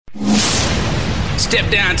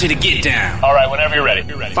Step down to the get down. All right, whenever you're ready.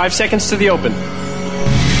 5 seconds to the open.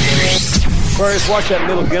 Aquarius, watch that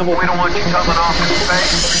middle gimbal. We don't want you coming off in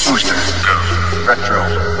space. Booster, go. Retro,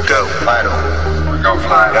 go. Vital, go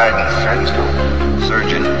flight. Guidance, go.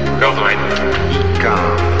 Surgeon, go flight. Econ,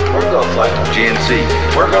 we're go flight. GNC,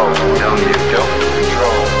 we're go. Telling you, go.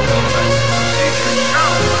 Control, procedure, go.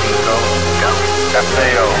 Eco, go.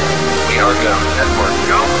 FAO, we are go. Network,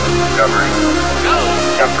 go. Discovery, go.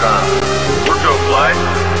 Capcom, we're go flight.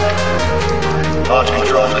 Launch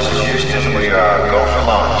control, this is Houston. We are go for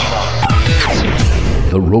launch.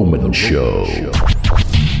 The Roman Show.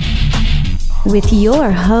 With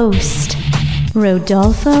your host,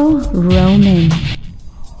 Rodolfo Roman.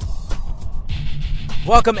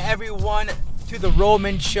 Welcome everyone to the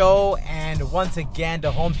Roman Show, and once again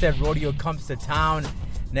the Homestead Rodeo comes to town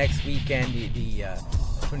next weekend, the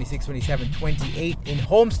 26, 27, 28 in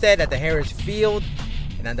Homestead at the Harris Field.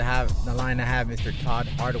 And on the line I have Mr. Todd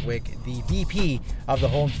Hardwick, the VP of the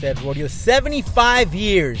Homestead Rodeo. 75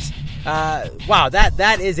 years. Wow,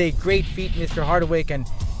 that is a great feat, Mr. Hardwick. And,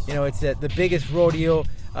 you know, it's the biggest rodeo,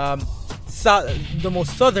 the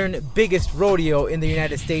most southern biggest rodeo in the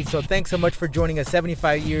United States. So thanks so much for joining us.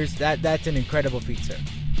 75 years. That's an incredible feat, sir.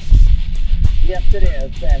 Yes, it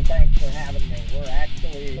is. And thanks for having me. We're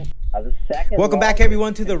actually... Welcome back,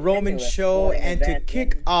 everyone, to the Roman Show. And to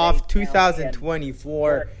kick off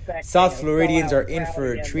 2024, South Floridians are in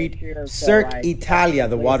for a treat. Cirque Italia,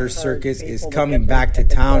 the water circus, is coming back to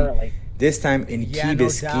town. This time in Key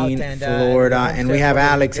Biscayne, Florida. And we have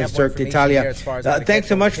Alex of Cirque Italia. Thanks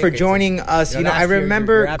so much for joining us. You know, I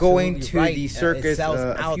remember going to the circus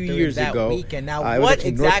a few years ago. It was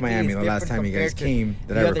actually North Miami the last time you guys came,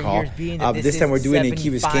 that I recall. This time we're doing it in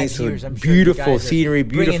Key Biscayne, so beautiful scenery,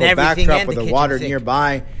 beautiful backdrop with the water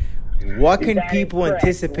nearby. What can people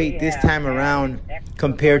anticipate this time around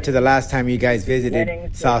compared to the last time you guys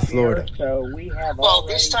visited South Florida? Well,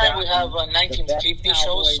 this time we have 1950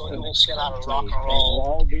 shows, so you will see a lot of rock and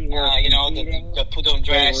roll. You know, the put-on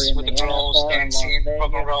dress with the girls dancing,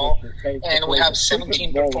 rock and roll. And we have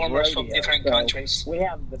 17 performers from different countries.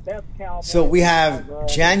 So we have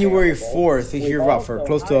January 4th here, for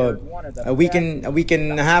close to a week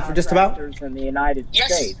and a half, just about?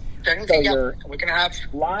 Yes. We can have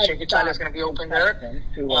Cirque Italia is going to be open there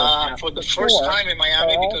for the first time in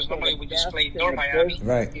Miami, because normally we just play North Miami.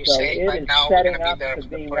 Right. You say, but now we're going to be there for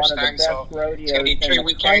the first time, so it's going to be 3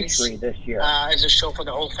 weekends as a show for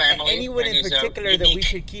the whole family. Anyone in particular that we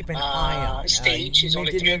should keep an eye on? Stage is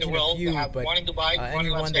only 3 in the world. We have one in Dubai, one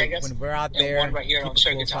in Las Vegas, when we're out there, and one right here on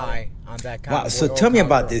Cirque Italia. Wow, so tell me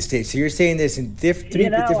about this stage. So you're saying this in three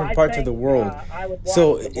different parts of the world.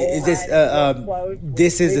 So is this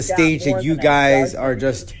this is the stage that you guys are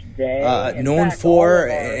just known for,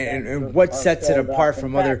 and what sets it apart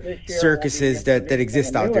from other circuses that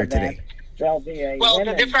exist out there today? Well,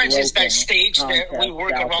 the difference is that stage that we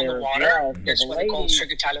work around the water. That's what they call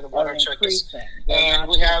Cirque Italia, the water circus. And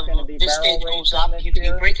we have, this stage goes up, you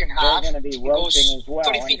can break in half. It goes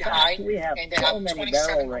 30 feet high, and they have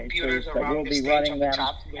 27 computers around the stage on the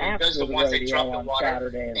top. Those are the ones that drop the water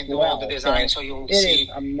and do all the design, so you'll see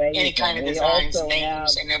any kind of designs,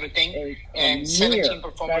 names, and everything. And 17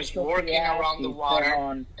 performers working around the water,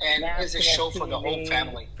 and it's a show for the whole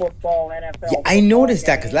family. Yeah, I noticed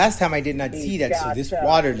that, because last time I did not see that. So this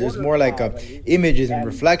water, there's more like images and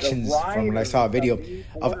reflections from when I saw a video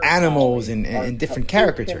of animals and different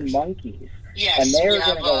caricatures. Yes, and they're we have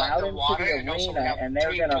going to go out the into water, the and also we arena, have and they're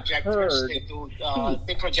 3 going to projectors. herd They do,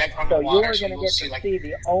 they project on so the water, you're so going you to will get see to like see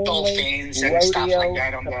the only dolphins and stuff like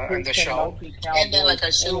that on the show. And then, like I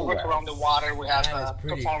said, we work around the water. We have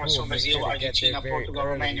performers from Brazil, Argentina, Portugal,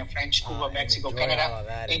 Romania, French, Cuba, Mexico,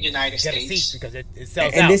 Canada, and the United States.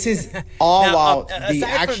 And this is all while the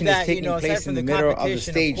action is taking place in the middle of the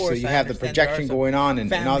stage, so you have the projection going on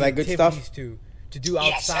and all that good stuff. To do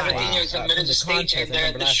outside yes, from the stage,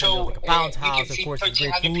 and the show, like a bounce house, of course,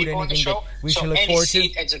 great food, anything that we should look forward to.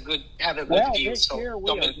 It's a good view, so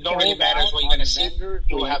don't really matters what you're going to see.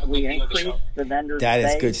 You will have a good view of the show. That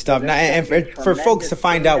is good stuff. Now, and for folks to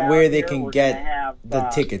find out where they can get the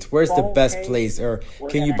tickets, where's the best place, or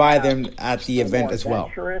can you buy them at the event as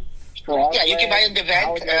well? Yeah, you can buy an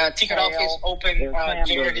event. Ticket office open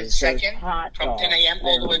January 2nd from 10 a.m.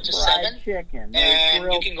 all the way to 7.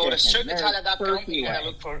 And you can go to CirqueItalia.com. You're going to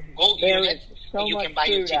look for Gold Unit, and you can buy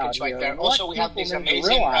your tickets right there. Also, we have this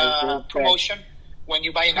amazing promotion. When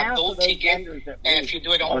you buy an adult ticket, and if you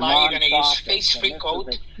do it online, you're going to use face-free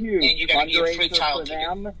code, and you're going to get a free child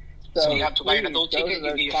ticket. So you have to buy an adult ticket,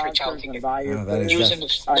 you get a free child ticket. Using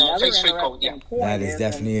the free code, yeah. That is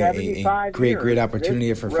definitely a great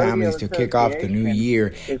opportunity for families to kick off the new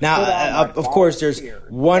year. Now, of course, there's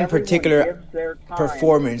one particular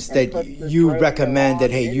performance that you recommend that,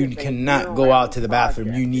 hey, you cannot go out to the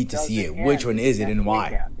bathroom. You need to see it. Which one is it and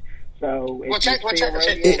why? So what's that?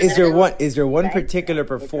 Is there one particular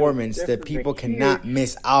performance that people cannot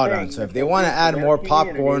miss out on? So if they want to add more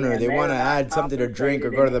popcorn or they want to add something to drink or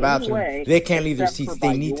go to the bathroom, they can't leave their seats.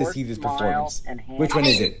 They need to see this perforance. Which one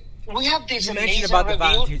is it? We have this you amazing about the review.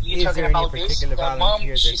 volunteers. You're Is talking there any about this. particular Mom,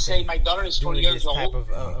 volunteers she said my daughter is 4 years old,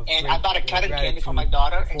 and I bought a cotton candy for my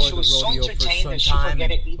daughter, and she was so entertained that she forgot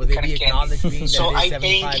to eat the cotton candy. So I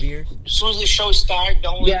think as soon as the show starts,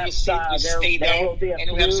 don't leave your seat, you stay there,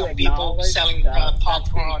 and we have some people selling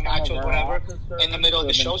popcorn or nachos or whatever in the middle of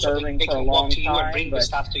the show, so they can walk to you and bring the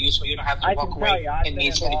stuff to you, so you don't have to walk away and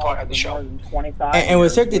miss any part of the show. And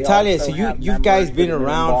with Cirque d'Italia, so you guys been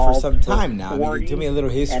around for some time now. I mean, tell me a little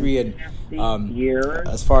history and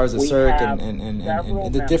as far as the Cirque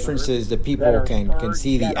and the differences that people can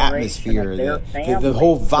see, the atmosphere, the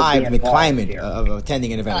whole vibe and the climate of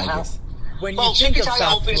attending an event like this. Well, Cirque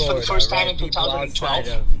d'Italia opens for the first time in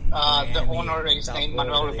 2012. The owner is named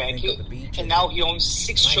Manuel Rebecchi, and now he owns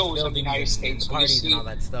 6 shows in the United States. So you see,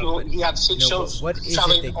 he has 6 shows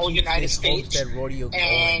selling all United States, and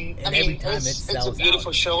I mean, it's a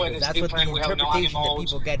beautiful show, and it's different. We have no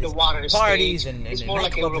animals, the water stage, it's more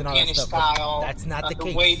like a European style. That's not the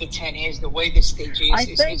case. The way the tent is, the way the stage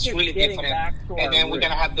is, it's really different. And then we're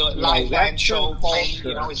gonna have the live band show playing.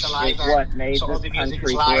 It's a live band, so all the music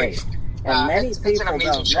is live. And many people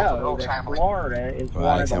don't know that Florida is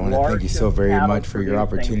one of the I want to thank you so very much for your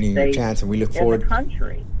opportunity and your chance, and we look forward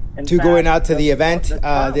to going out to the event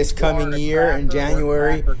this coming year in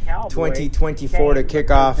January 2024 to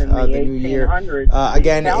kick off the new year.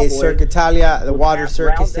 Again, it's Cirque Italia, the water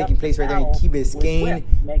circus taking place right there in Key Biscayne.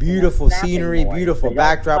 Beautiful scenery, beautiful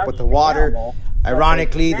backdrop with the water.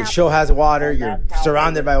 Ironically, the show has water. You're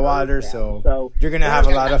surrounded by water, so you're going to have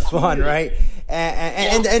a lot of fun, right?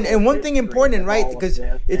 And one thing important, right, because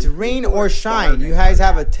it's rain or shine. You guys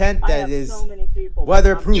have a tent that is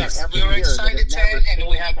weatherproof. Yes, we're excited tent, and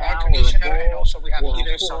we have air conditioner, and also we have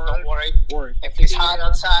heaters, so don't worry. If it's hot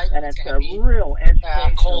outside, it's going to be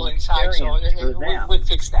cold inside, so we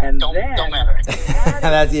fix that. Don't matter.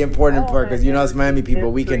 That's the important part, because as Miami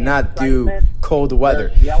people, we cannot do cold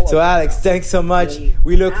weather. So Alex, thanks so much.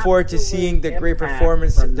 We look forward to seeing the great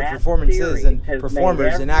performances and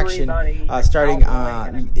performers in action starting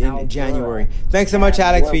in January. Thanks so much,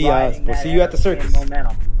 Alex. We'll see you at the circus.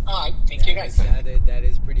 All right, thank you guys. That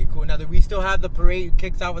is pretty cool. Now, we still have the parade.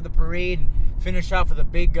 Kicks off with the parade and finish off with a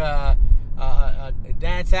big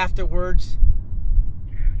dance afterwards.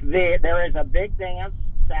 There is a big dance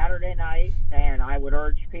Saturday night, and I would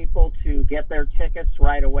urge people to get their tickets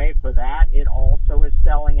right away for that. It also is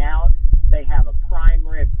selling out. They have a prime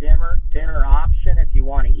rib dinner option if you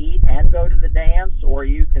want to eat and go to the dance, or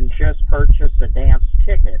you can just purchase a dance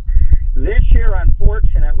ticket. This year,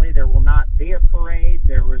 unfortunately, there will not be a parade.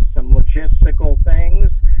 There were some logistical things,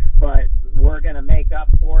 but we're going to make up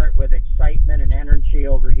for it with excitement and energy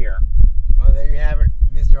over here. Well, there you have it,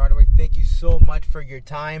 Mr. Hardwick. Thank you so much for your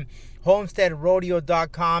time.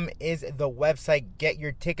 HomesteadRodeo.com is the website. Get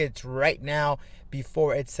your tickets right now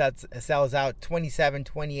before it sells out. 27,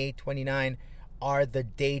 28, 29 are the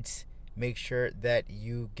dates. Make sure that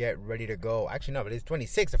you get ready to go. Actually, no, but it's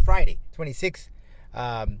 26, a Friday. 26,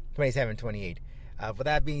 27, 28. With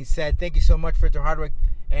that being said, thank you so much, Mr. Hardwick.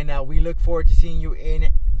 And we look forward to seeing you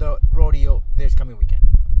in the rodeo this coming weekend.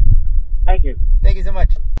 Thank you. Thank you so much.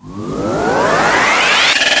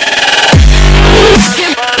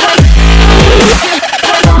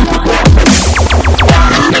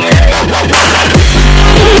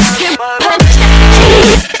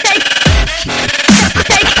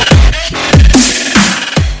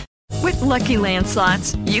 With Lucky Land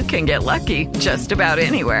Slots, you can get lucky just about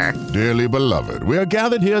anywhere. Dearly beloved, we are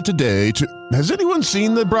gathered here today to... Has anyone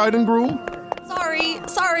seen the bride and groom?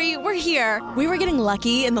 Sorry, we're here. We were getting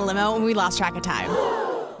lucky in the limo and we lost track of time.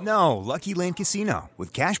 No, Lucky Land Casino,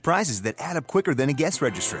 with cash prizes that add up quicker than a guest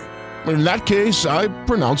registry. In that case, I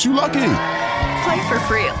pronounce you lucky. Play for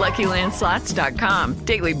free at LuckyLandSlots.com.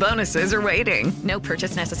 Daily bonuses are waiting. No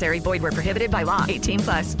purchase necessary. Void where prohibited by law.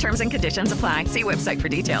 18+. Terms and conditions apply. See website for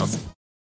details.